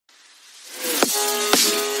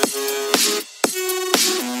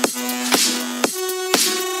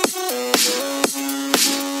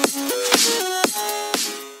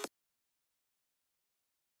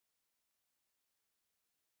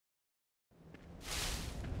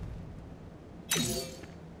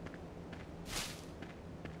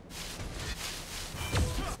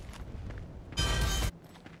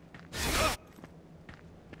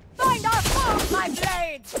Find our foes, my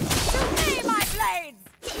blades! To me, my blades!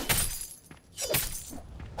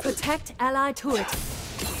 Protect ally turret.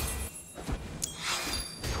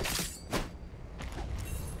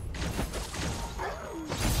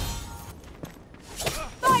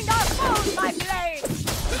 Find our foes, my blades!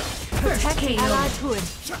 Protect ally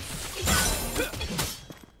turret.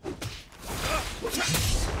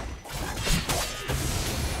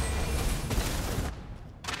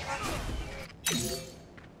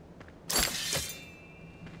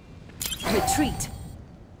 Retreat.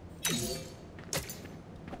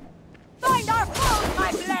 Find our foes,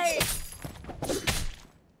 my blades!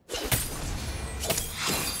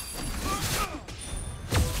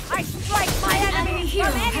 I strike my Enemy enemies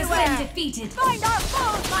hero from has anywhere! been defeated. Find our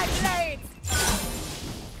foes, my blades!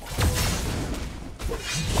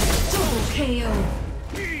 Double KO.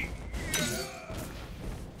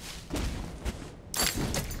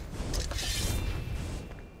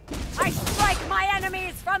 I strike my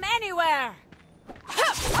enemies from anywhere!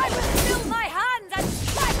 I will fill my hands and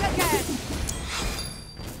strike again!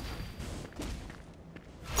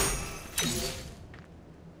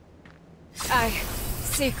 I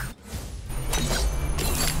seek.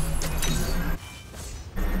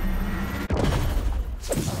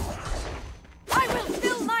 I will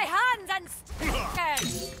fill my hands and strike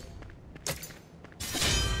again!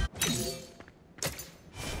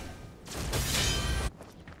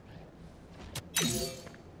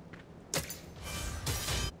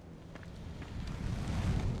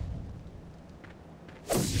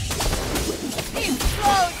 This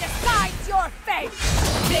blow decides your fate!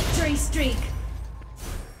 Victory streak.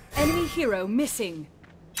 Enemy hero missing.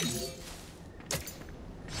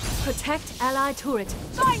 Protect ally turret.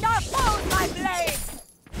 Find our foes, my blades!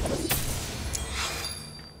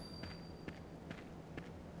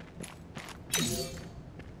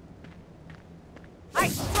 I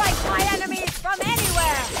strike my enemies from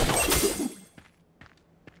anywhere!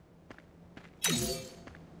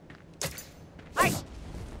 I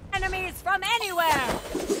enemies from anywhere!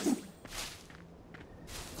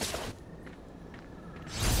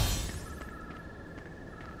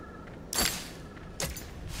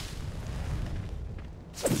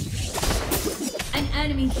 An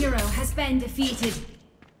enemy hero has been defeated.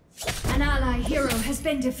 An ally hero has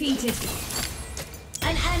been defeated.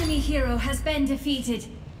 An enemy hero has been defeated.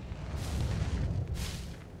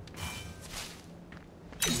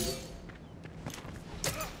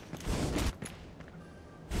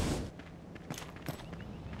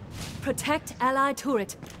 Protect ally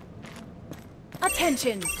turret.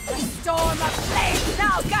 Attention! The storm of flames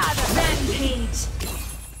now gather! Rampage.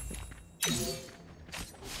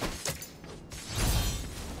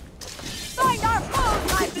 Find our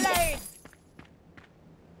foes, my blades!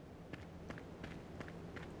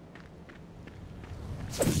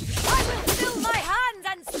 I will fill my hands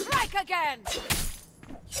and strike again!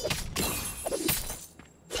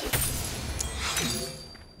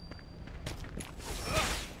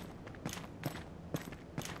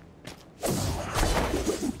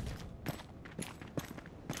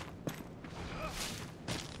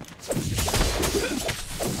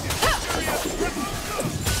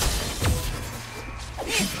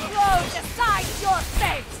 This blow decides your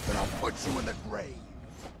fate! Then I'll put you in the grave.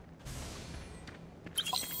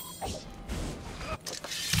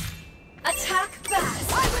 Attack back.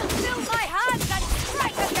 I will fill my hands and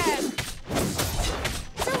strike again!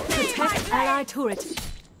 To me, my Protect ally blade! turret.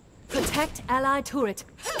 Protect ally turret.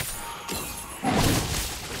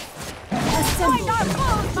 Find Assemble. our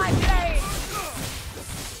foes, my blade!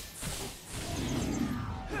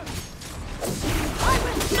 I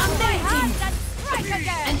will fill my hands and strike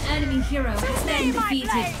again! An enemy hero has been Me, my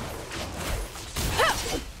defeated. blade!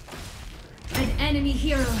 An enemy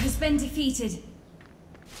hero has been defeated.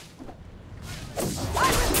 I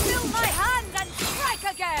will fill my hands and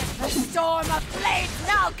strike again! The storm of blades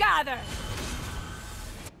now gather!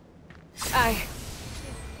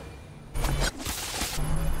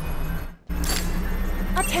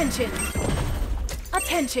 Attention!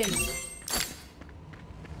 Attention!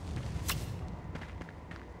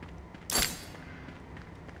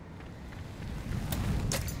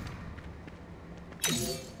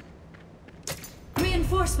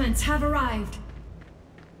 Reinforcements have arrived.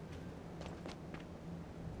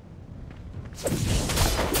 I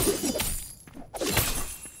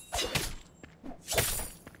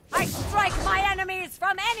strike my enemies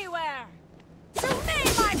from anywhere! To me,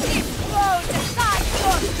 my fist blows aside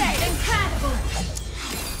your face! Incredible!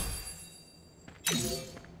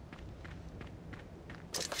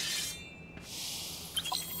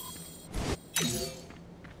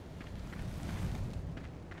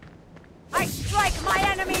 I strike my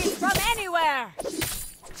enemies from anywhere!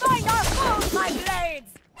 Find our foes, my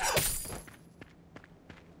blades!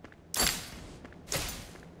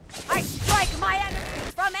 I strike my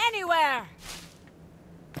enemies from anywhere!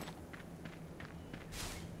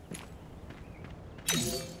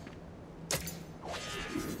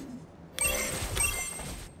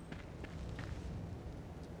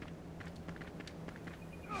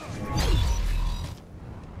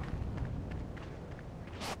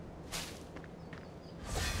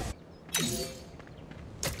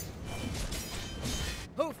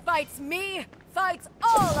 Who fights me, fights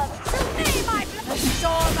all of to me, my the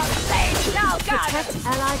storm of blades now gathers! Protect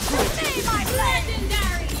allied To turret. me, my blade!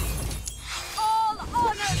 Legendary! All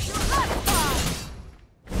honor to Husband!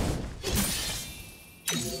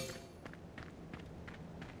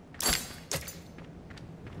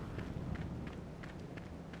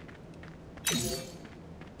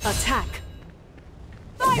 Attack.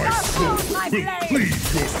 Find our foes, my blade!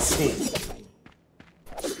 Please your soul.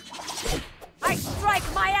 I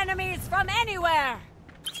strike my enemies from anywhere!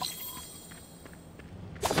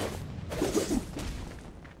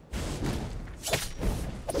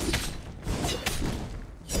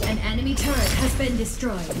 An enemy turret has been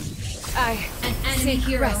destroyed. An enemy seek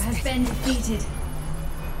hero has respite. been defeated.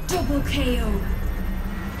 Double KO.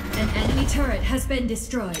 An enemy turret has been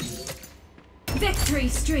destroyed. Victory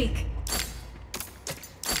streak.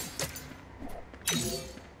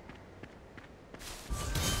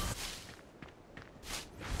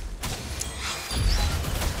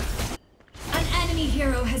 An enemy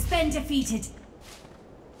hero has been defeated.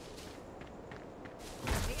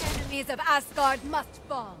 The enemies of Asgard must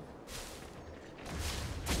fall.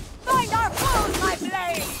 Find our foes, my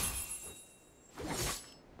blade!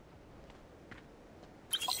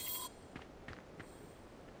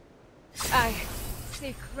 I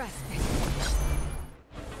seek respite.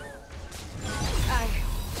 I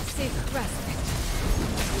seek respite.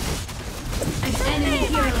 An enemy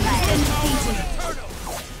hero has been defeated.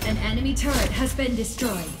 An enemy turret has been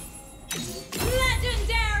destroyed.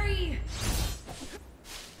 Legendary!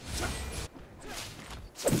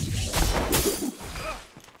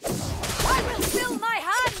 I will fill my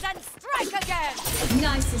hands and strike again!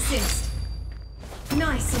 Nice assist.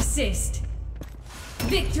 Nice assist.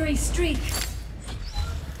 Victory streak.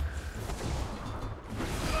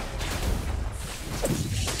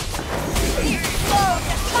 Blow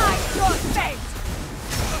aside your fate!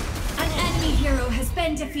 An enemy hero has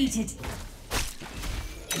been defeated.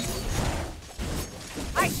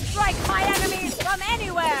 I strike my enemies from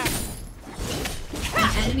anywhere!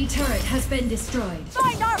 An enemy turret has been destroyed.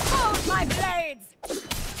 Find our foes, my blades!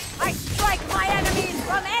 I strike my enemies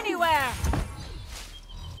from anywhere!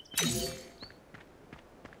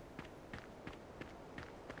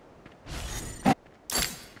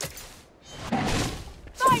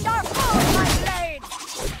 Find our foes, my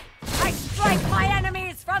blades! I strike my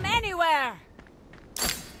enemies from anywhere!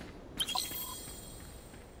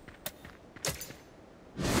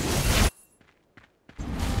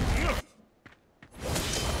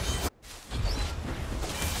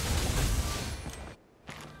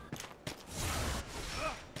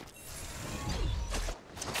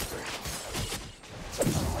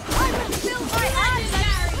 I will fill my hands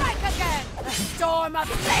and strike again! A storm of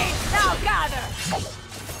blades now gather!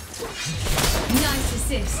 Nice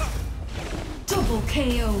assist. Double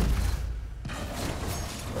KO.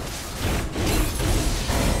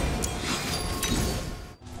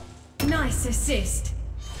 Nice assist.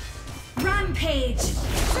 Rampage.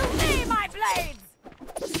 To me, my blades!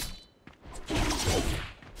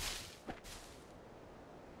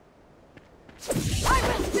 I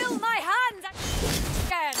will fill my hands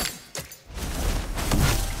again!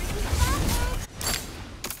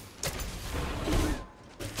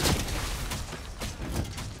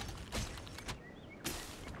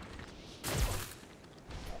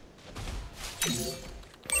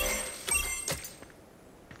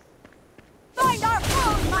 Find our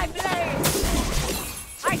foes, my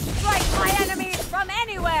blades! I strike my enemies from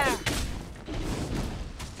anywhere!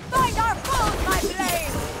 Find our foes, my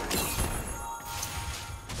blades!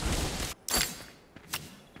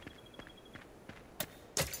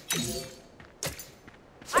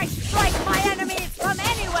 I strike my enemies from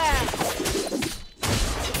anywhere!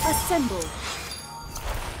 Assemble.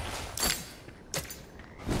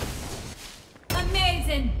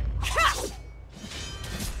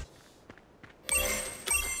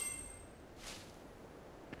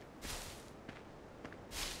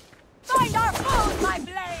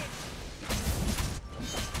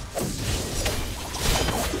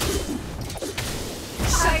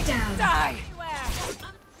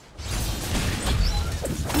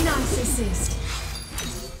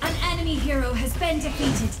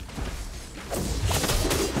 defeated.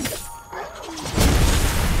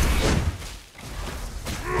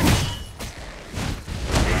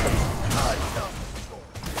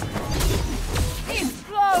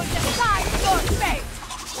 Explode aside your fate!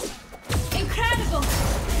 Incredible!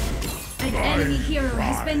 An enemy hero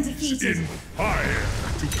has been defeated. In fire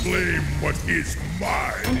to claim what is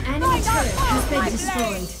mine. An enemy turret has been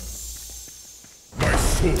destroyed. My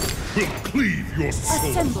sword will cleave your soul.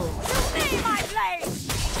 Assemble. See my blade!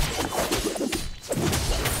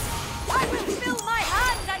 I will fill my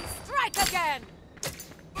hands and strike again!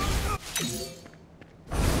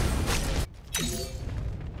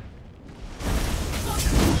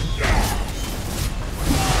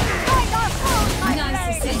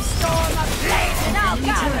 Nice assist. Storm of blades and Enemy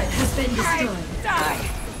I'll turret has been destroyed. die!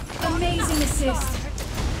 Amazing assist.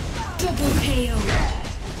 Double KO.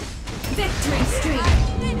 Victory streak.